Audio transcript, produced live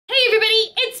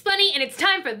and it's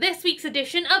time for this week's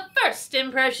edition of First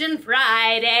Impression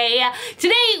Friday.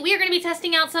 Today, we are going to be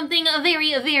testing out something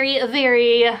very, very,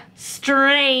 very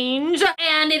strange,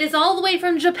 and it is all the way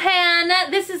from Japan.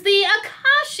 This is the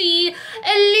Akashi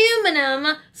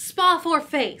aluminum spa for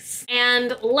face,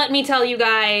 and let me tell you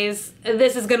guys,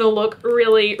 this is gonna look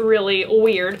really, really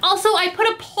weird. Also, I put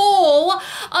a poll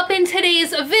up in today's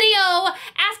video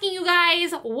asking you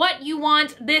guys what you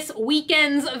want this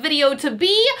weekend's video to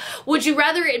be. Would you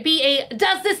rather it be a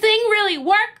does this thing really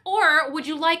work, or would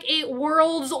you like a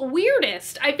world's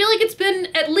weirdest? I feel like it's been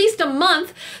at least a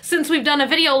month since we've done a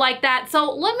video like that,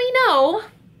 so let me know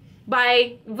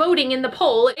by voting in the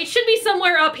poll. It should be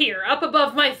somewhere up here, up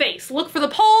above my face. Look for the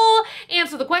poll,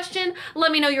 answer the question,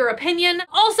 let me know your opinion.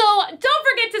 Also, don't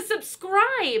forget to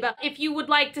subscribe if you would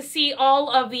like to see all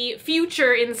of the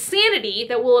future insanity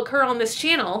that will occur on this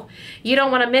channel. You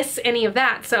don't want to miss any of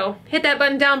that, so hit that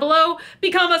button down below,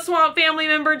 become a Swamp family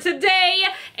member today,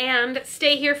 and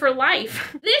stay here for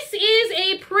life. This is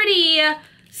a pretty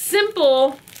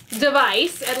simple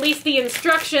device, at least the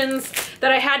instructions that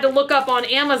I had to look up on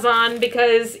Amazon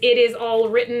because it is all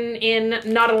written in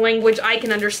not a language I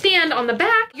can understand on the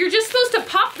back. You're just supposed to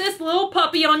pop this little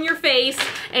puppy on your face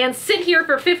and sit here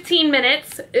for 15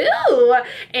 minutes, ooh,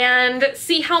 and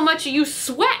see how much you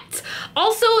sweat.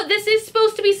 Also, this is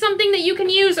supposed to be something that you can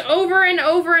use over and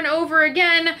over and over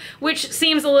again, which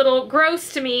seems a little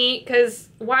gross to me because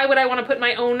why would I want to put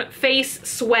my own face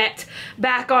sweat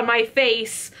back on my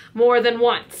face more than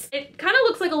once? It kind of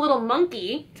looks like a little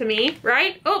monkey to me,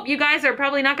 right? Oh, you guys are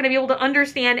probably not going to be able to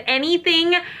understand anything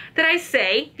that I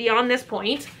say beyond this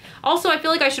point. Also, I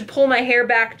feel like I should pull my hair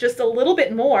back just a little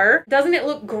bit more. Doesn't it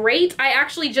look great? I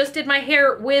actually just did my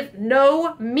hair with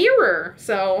no mirror,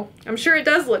 so I'm sure it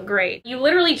does look great. You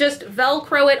literally just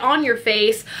Velcro it on your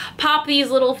face, pop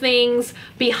these little things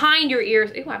behind your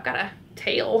ears. Ooh, I've got a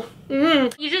tail.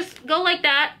 You just go like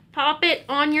that, pop it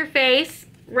on your face,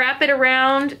 wrap it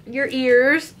around your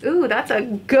ears. Ooh, that's a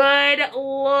good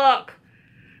look.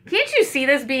 Can't you see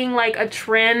this being like a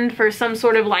trend for some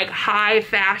sort of like high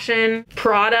fashion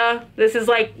Prada? This is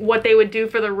like what they would do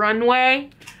for the runway.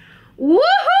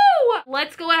 Woohoo!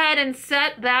 Let's go ahead and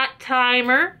set that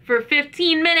timer for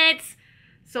 15 minutes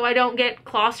so I don't get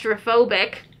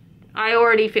claustrophobic. I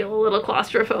already feel a little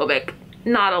claustrophobic.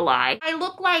 Not a lie. I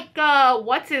look like,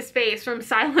 what's his face from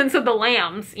Silence of the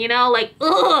Lambs, you know, like,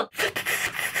 ugh.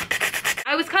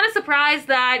 I was kind of surprised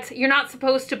that you're not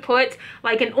supposed to put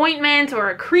like an ointment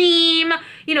or a cream,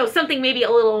 you know, something maybe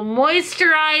a little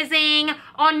moisturizing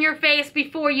on your face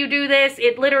before you do this.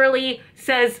 It literally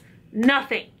says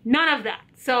nothing, none of that.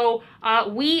 So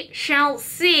we shall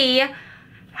see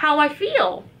how I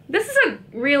feel. This is a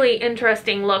really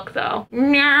interesting look though.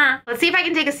 Let's see if I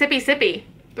can take a sippy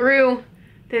through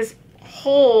this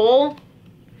hole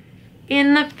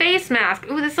in the face mask.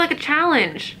 Ooh, this is like a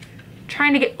challenge.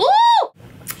 Trying to get, ooh!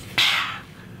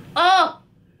 Oh,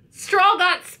 straw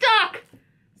got stuck.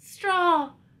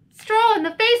 Straw in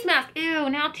the face mask. Ew,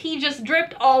 now tea just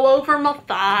dripped all over my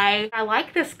thigh. I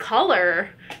like this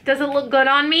color. Does it look good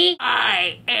on me?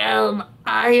 I am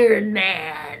Iron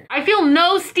Man. I feel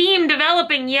no steam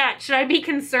developing yet. Should I be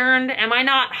concerned? Am I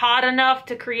not hot enough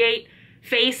to create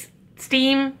face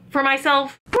steam for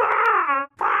myself?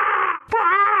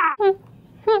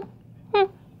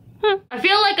 I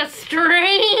feel like a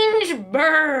strange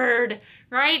bird,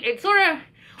 right? It's sort of,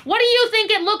 what do you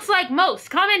think it looks like most?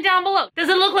 Comment down below. Does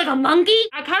it look like a monkey?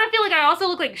 I kind of feel like I also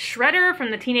look like Shredder from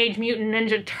the Teenage Mutant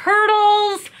Ninja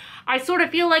Turtles. I sort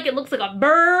of feel like it looks like a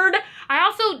bird. I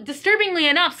also, disturbingly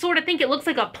enough, sort of think it looks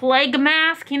like a plague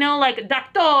mask, you know, like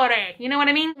Doctore, you know what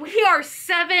I mean? We are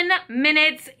 7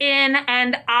 minutes in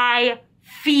and I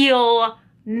feel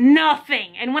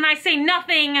nothing. And when I say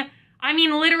nothing, I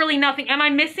mean literally nothing. Am I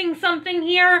missing something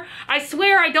here? I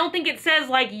swear I don't think it says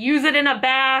like use it in a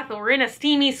bath or in a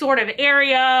steamy sort of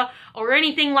area or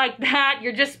anything like that.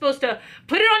 You're just supposed to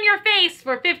put it on your face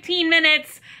for 15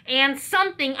 minutes and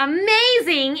something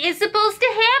amazing is supposed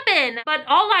to happen. But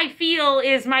all I feel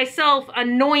is myself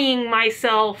annoying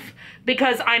myself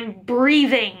because I'm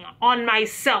breathing on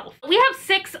myself. We have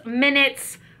 6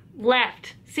 minutes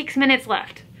left. 6 minutes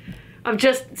left of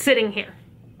just sitting here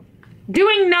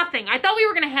doing nothing. I thought we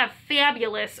were gonna have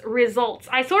fabulous results.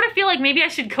 I sort of feel like maybe I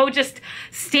should go just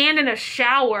stand in a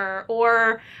shower,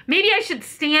 or maybe I should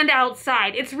stand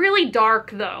outside. It's really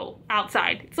dark though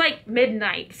outside. It's like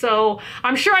midnight, so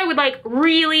I'm sure I would like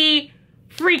really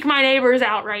freak my neighbors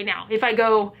out right now if I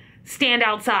go stand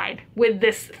outside with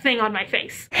this thing on my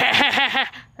face.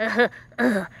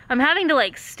 I'm having to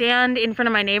like stand in front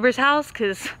of my neighbor's house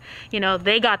because, you know,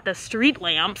 they got the street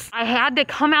lamps. I had to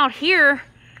come out here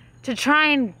to try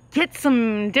and get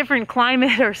some different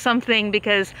climate or something,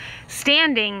 because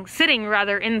sitting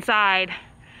rather inside,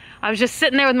 I was just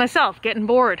sitting there with myself, getting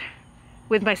bored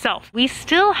with myself. We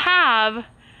still have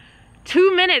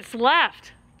 2 minutes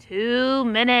left. 2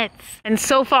 minutes. And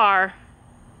so far,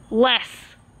 less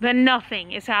than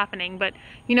nothing is happening. But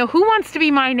you know, who wants to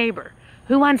be my neighbor?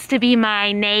 Who wants to be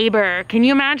my neighbor? Can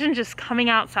you imagine just coming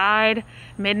outside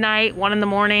midnight, 1 in the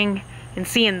morning, and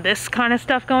seeing this kind of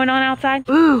stuff going on outside?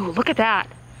 Ooh, look at that.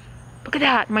 Look at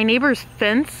that. My neighbor's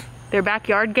fence, their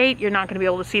backyard gate, you're not gonna be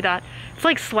able to see that. It's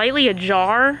like slightly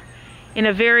ajar in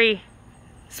a very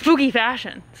spooky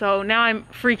fashion. So now I'm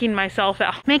freaking myself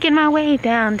out. Making my way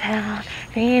downtown.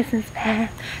 This is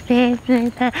past, this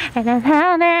is past, and I'm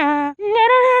how now.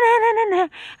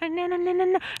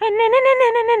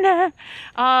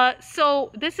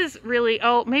 So this is really,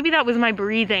 oh, maybe that was my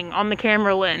breathing on the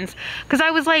camera lens. Because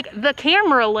I was like, the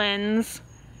camera lens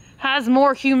has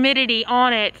more humidity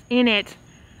on it, in it,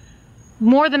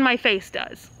 more than my face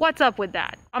does. What's up with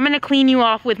that? I'm gonna clean you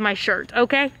off with my shirt,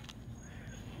 okay?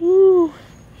 Ooh.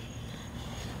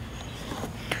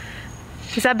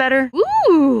 Is that better?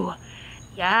 Ooh,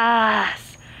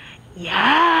 yes,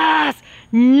 yes,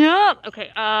 yep.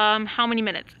 Okay, how many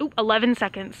minutes? Ooh, 11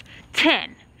 seconds.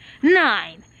 10,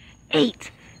 9,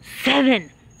 8,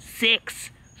 7, 6,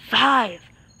 5,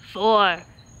 4,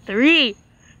 3,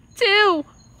 2,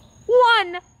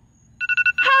 1. Happy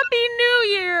New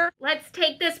Year. Let's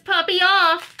take this puppy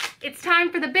off. It's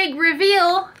time for the big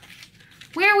reveal,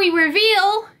 where we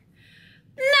reveal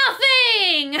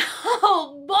nothing!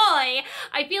 Oh boy!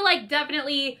 I feel like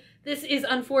definitely this is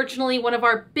unfortunately one of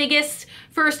our biggest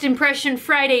first impression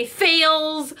Friday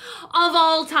fails of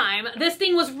all time. This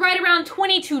thing was right around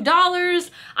 $22.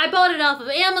 I bought it off of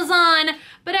Amazon,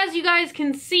 but as you guys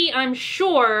can see, I'm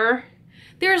sure,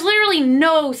 there's literally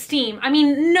no steam. I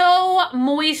mean, no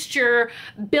moisture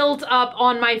built up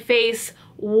on my face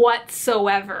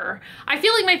whatsoever. I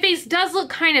feel like my face does look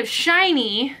kind of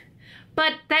shiny,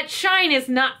 but that shine is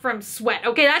not from sweat,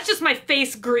 okay? That's just my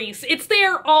face grease. It's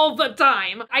there all the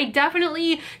time. I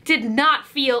definitely did not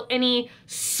feel any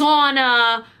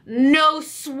sauna, no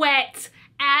sweat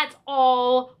at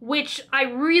all, which I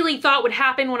really thought would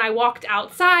happen when I walked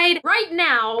outside. Right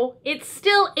now, it's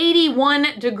still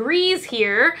 81 degrees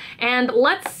here, and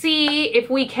let's see if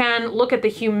we can look at the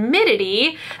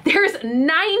humidity. There's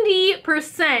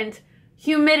 90%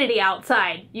 humidity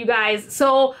outside, you guys.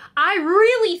 So I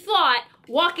really thought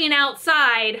walking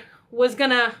outside was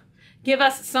gonna give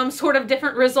us some sort of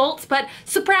different results, but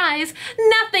surprise,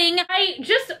 nothing. I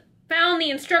just found the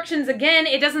instructions again.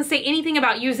 It doesn't say anything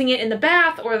about using it in the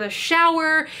bath or the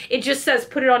shower. It just says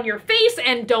put it on your face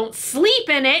and don't sleep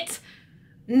in it.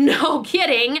 No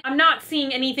kidding. I'm not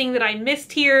seeing anything that I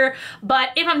missed here, but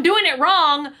if I'm doing it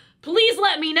wrong, please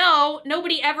let me know.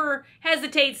 Nobody ever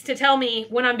hesitates to tell me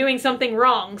when I'm doing something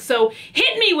wrong. So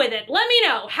hit me with it. Let me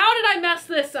know. How did I mess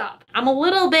this up? I'm a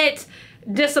little bit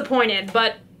disappointed,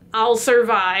 but I'll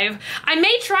survive. I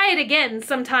may try it again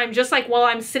sometime, just like while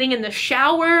I'm sitting in the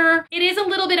shower. It is a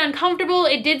little bit uncomfortable.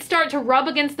 It did start to rub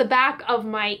against the back of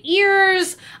my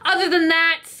ears. Other than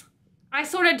that, I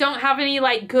sort of don't have any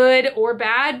like good or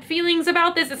bad feelings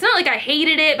about this. It's not like I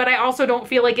hated it, but I also don't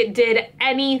feel like it did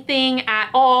anything at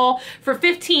all. For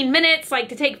 15 minutes, like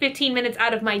to take 15 minutes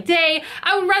out of my day,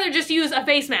 I would rather just use a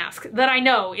face mask that I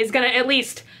know is gonna at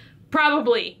least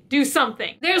probably do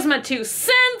something. There's my 2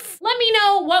 cents. Let me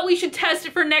know what we should test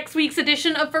for next week's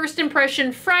edition of First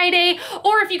Impression Friday,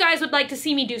 or if you guys would like to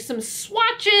see me do some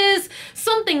swatches,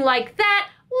 something like that.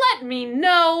 Let me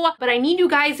know, but I need you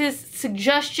guys'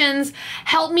 suggestions.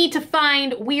 Help me to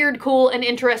find weird, cool, and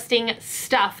interesting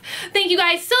stuff. Thank you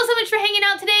guys so much for hanging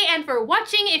out today and for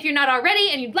watching. If you're not already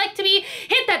and you'd like to be,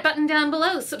 hit that button down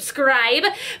below, subscribe,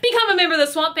 become a member of the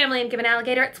Swamp Family, and give an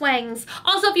alligator its wangs.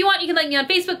 Also, if you want, you can like me on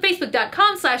Facebook,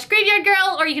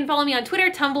 facebook.com/graveyardgirl, or you can follow me on Twitter,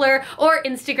 Tumblr, or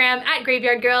Instagram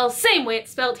 @graveyardgirl, same way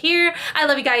it's spelled here. I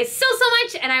love you guys so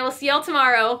much, and I will see y'all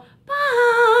tomorrow.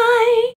 Bye!